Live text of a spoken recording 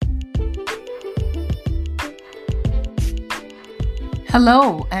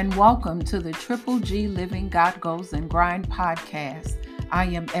Hello and welcome to the Triple G Living God Goes and Grind podcast. I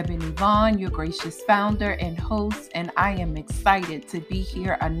am Ebony Vaughn, your gracious founder and host, and I am excited to be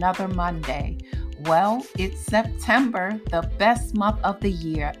here another Monday. Well, it's September, the best month of the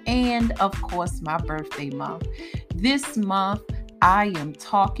year, and of course, my birthday month. This month, I am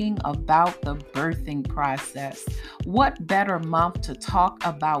talking about the birthing process. What better month to talk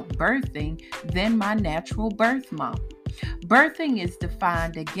about birthing than my natural birth month? Birthing is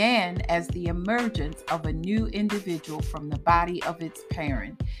defined again as the emergence of a new individual from the body of its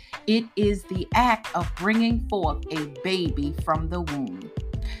parent. It is the act of bringing forth a baby from the womb.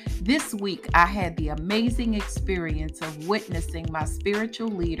 This week, I had the amazing experience of witnessing my spiritual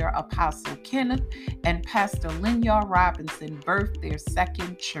leader, Apostle Kenneth, and Pastor Linyar Robinson birth their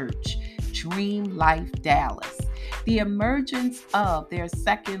second church, Dream Life Dallas. The emergence of their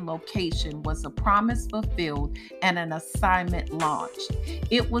second location was a promise fulfilled and an assignment launched.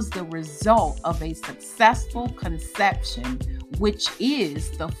 It was the result of a successful conception, which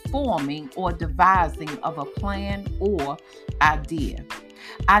is the forming or devising of a plan or idea.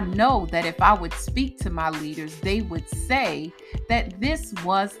 I know that if I would speak to my leaders, they would say that this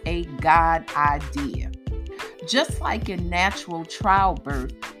was a God idea. Just like in natural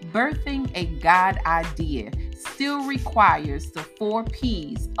childbirth, birthing a God idea still requires the 4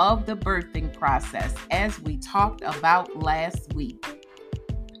 P's of the birthing process, as we talked about last week.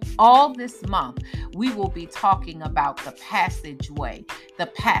 All this month, we will be talking about the passageway, the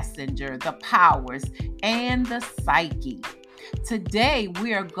passenger, the powers, and the psyche. Today,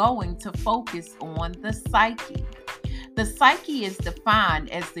 we are going to focus on the psyche. The psyche is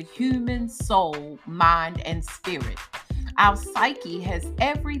defined as the human soul, mind, and spirit. Our psyche has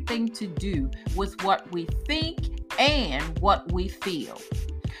everything to do with what we think and what we feel.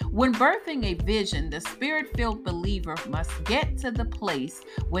 When birthing a vision, the spirit-filled believer must get to the place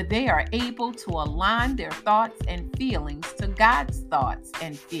where they are able to align their thoughts and feelings to God's thoughts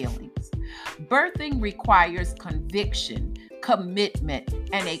and feelings. Birthing requires conviction, commitment,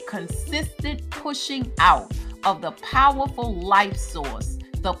 and a consistent pushing out of the powerful life source,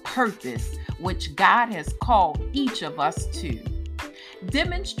 the purpose which God has called each of us to.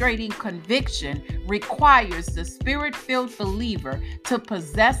 Demonstrating conviction requires the spirit-filled believer to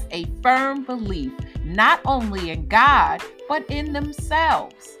possess a firm belief not only in God, but in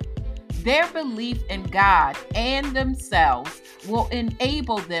themselves. Their belief in God and themselves will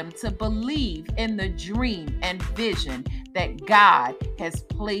enable them to believe in the dream and vision that God has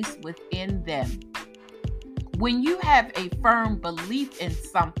placed within them. When you have a firm belief in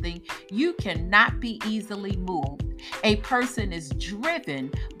something, you cannot be easily moved. A person is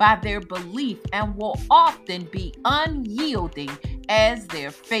driven by their belief and will often be unyielding as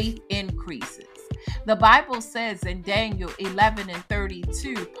their faith increases. The Bible says in Daniel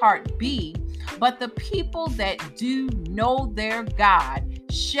 11:32, part B, "But the people that do know their God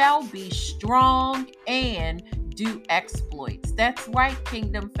shall be strong and do exploits." That's right,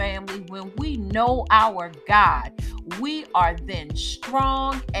 Kingdom family. When we know our God, we are then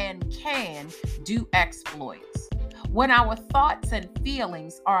strong and can do exploits. When our thoughts and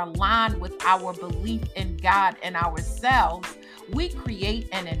feelings are aligned with our belief in God and ourselves, we create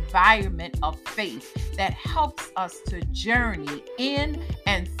an environment of faith that helps us to journey in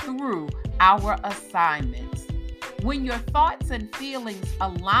and through our assignments. When your thoughts and feelings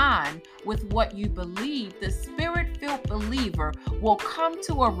align with what you believe, the spirit-filled believer will come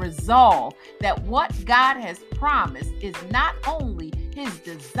to a resolve that what God has promised is not only his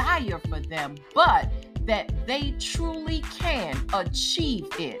desire for them, but that they truly can achieve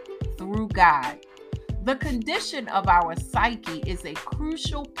it through God. The condition of our psyche is a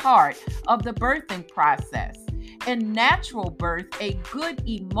crucial part of the birthing process. In natural birth, a good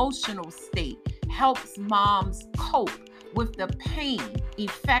emotional state helps moms cope with the pain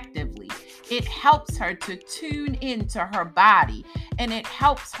effectively. It helps her to tune into her body, and it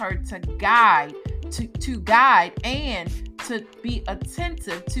helps her to guide and to be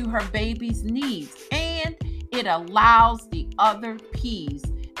attentive to her baby's needs. And it allows the other P's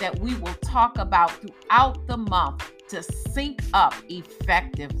that we will talk about throughout the month to sync up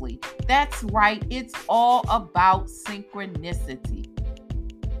effectively. That's right, it's all about synchronicity.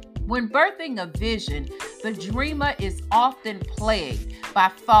 When birthing a vision, the dreamer is often plagued by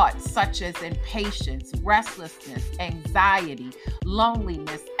thoughts such as impatience, restlessness, anxiety,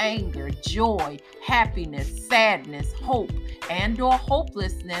 loneliness, anger, joy, happiness, sadness, hope, and/or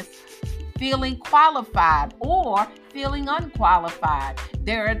hopelessness, feeling qualified or feeling unqualified.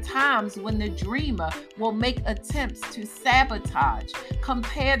 There are times when the dreamer will make attempts to sabotage,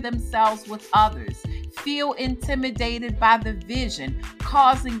 compare themselves with others, feel intimidated by the vision,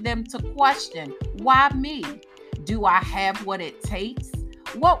 causing them to question, why me? Do I have what it takes?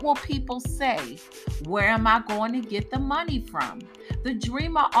 What will people say? Where am I going to get the money from? The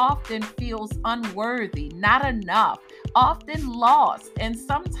dreamer often feels unworthy, not enough, often lost, and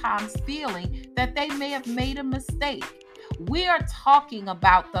sometimes feeling that they may have made a mistake. We are talking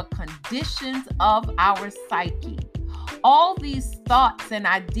about the conditions of our psyche. All these thoughts and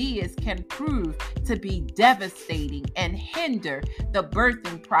ideas can prove to be devastating and hinder the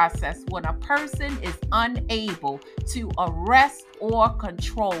birthing process when a person is unable to arrest or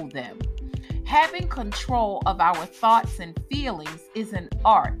control them. Having control of our thoughts and feelings is an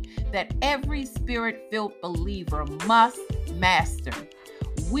art that every spirit-filled believer must master.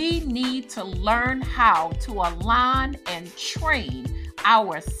 We need to learn how to align and train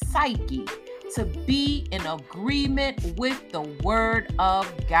our psyche to be in agreement with the Word of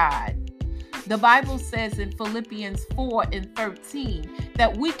God. The Bible says in Philippians 4:13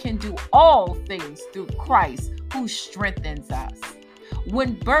 that we can do all things through Christ who strengthens us.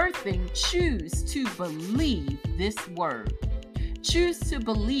 When birthing, choose to believe this word. Choose to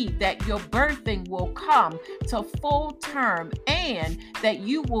believe that your birthing will come to full term and that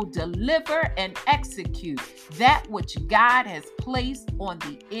you will deliver and execute that which God has placed on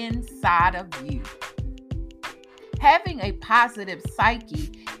the inside of you. Having a positive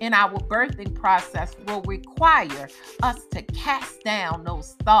psyche in our birthing process will require us to cast down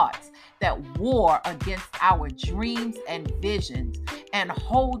those thoughts that war against our dreams and visions and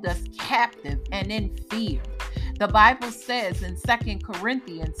hold us captive and in fear. The Bible says in 2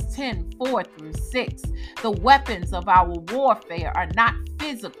 Corinthians 10:4-6, the weapons of our warfare are not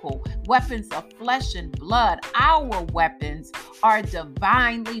physical, weapons of flesh and blood. Our weapons are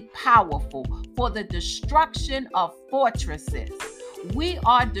divinely powerful for the destruction of fortresses. We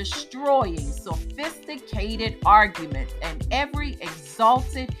are destroying sophisticated arguments and every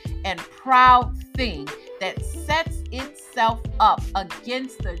exalted and proud thing that sets itself up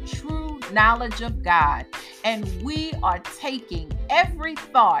against the true knowledge of God. And we are taking every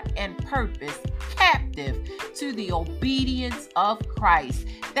thought and purpose captive to the obedience of Christ.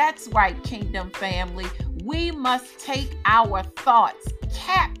 That's right, Kingdom family. We must take our thoughts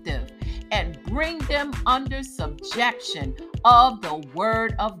captive and bring them under subjection of the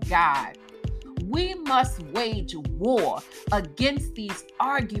Word of God. We must wage war against these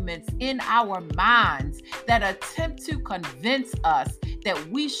arguments in our minds that attempt to convince us that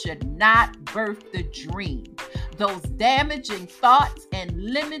we should not birth the dream. Those damaging thoughts and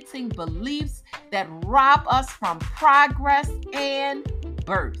limiting beliefs that rob us from progress and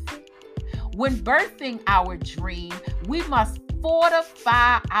birth. When birthing our dream, we must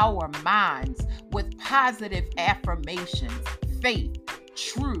fortify our minds with positive affirmations, faith,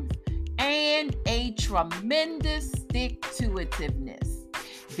 truth, and a tremendous stick-to-itiveness.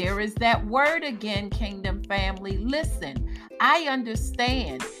 There is that word again, Kingdom family. Listen, I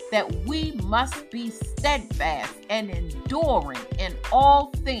understand that we must be steadfast and enduring in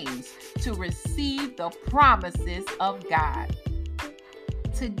all things to receive the promises of God.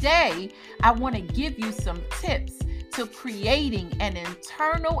 Today, I want to give you some tips to creating an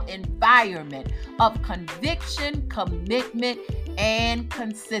internal environment of conviction, commitment, and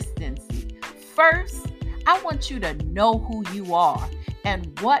consistency. First, I want you to know who you are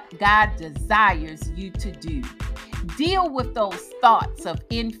and what God desires you to do. Deal with those thoughts of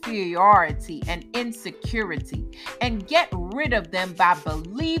inferiority and insecurity and get rid of them by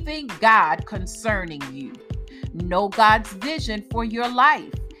believing God concerning you. Know God's vision for your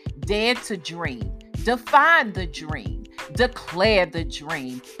life. Dare to dream. Define the dream. Declare the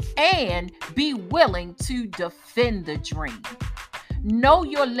dream. And be willing to defend the dream. Know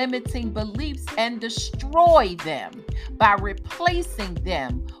your limiting beliefs and destroy them by replacing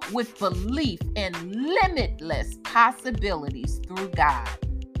them with belief in limitless possibilities through God.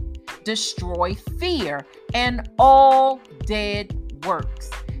 Destroy fear and all dead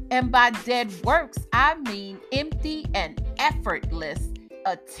works. And by dead works, I mean empty and effortless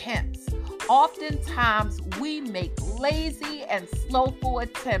attempts. Oftentimes, we make lazy and slowful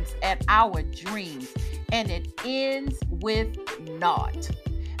attempts at our dreams, and it ends with naught.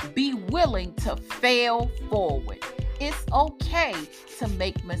 Be willing to fail forward. It's okay to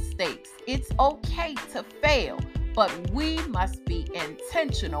make mistakes. It's okay to fail, but we must be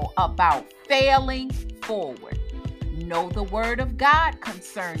intentional about failing forward. Know the Word of God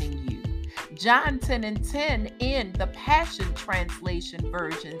concerning you. John 10:10 in the Passion Translation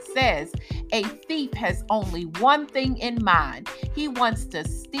version says, a thief has only one thing in mind. He wants to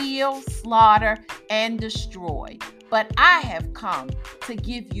steal, slaughter, and destroy. but I have come to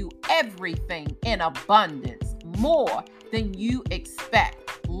give you everything in abundance, more than you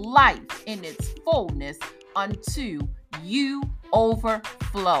expect, life in its fullness unto you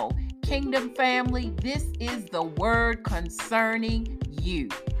overflow. Kingdom family, this is the word concerning you.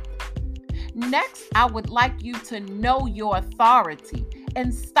 Next, I would like you to know your authority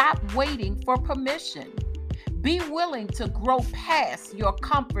and stop waiting for permission. Be willing to grow past your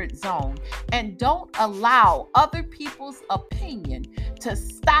comfort zone and don't allow other people's opinion to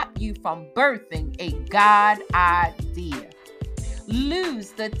stop you from birthing a God idea.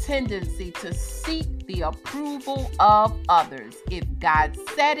 Lose the tendency to seek the approval of others. If God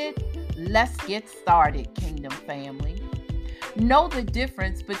said it, let's get started, Kingdom family. Know the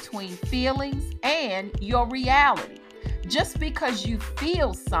difference between feelings and your reality. Just because you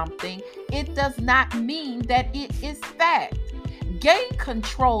feel something, it does not mean that it is fact. Gain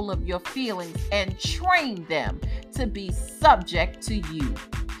control of your feelings and train them to be subject to you.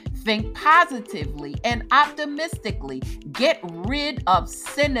 Think positively and optimistically. Get rid of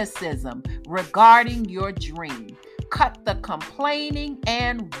cynicism regarding your dream. Cut the complaining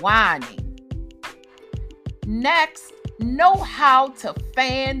and whining. Next, know how to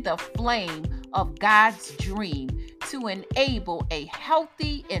fan the flame of God's dream to enable a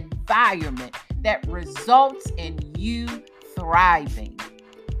healthy environment that results in you thriving.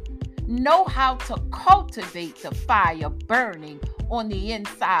 Know how to cultivate the fire burning on the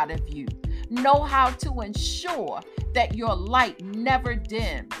inside of you. Know how to ensure that your light never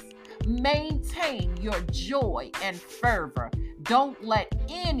dims. Maintain your joy and fervor. Don't let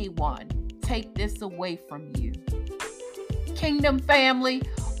anyone take this away from you. Kingdom family,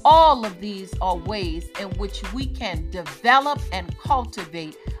 all of these are ways in which we can develop and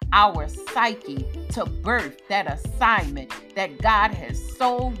cultivate our psyche to birth that assignment that God has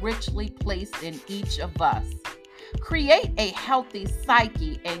so richly placed in each of us. Create a healthy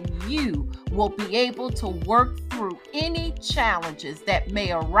psyche and you will be able to work through any challenges that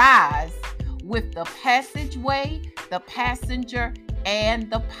may arise with the passageway, the passenger,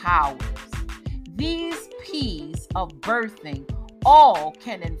 and the powers. These P's of birthing all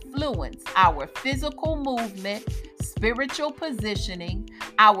can influence our physical movement, spiritual positioning,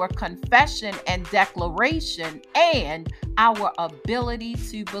 our confession and declaration, and our ability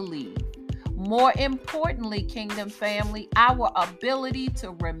to believe. More importantly, Kingdom family, our ability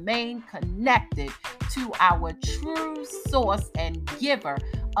to remain connected to our true source and giver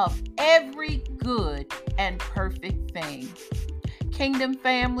of every good and perfect thing. Kingdom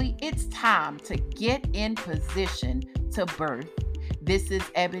family, it's time to get in position to birth. This is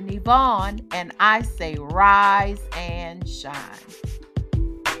Ebony Vaughn, and I say rise and shine.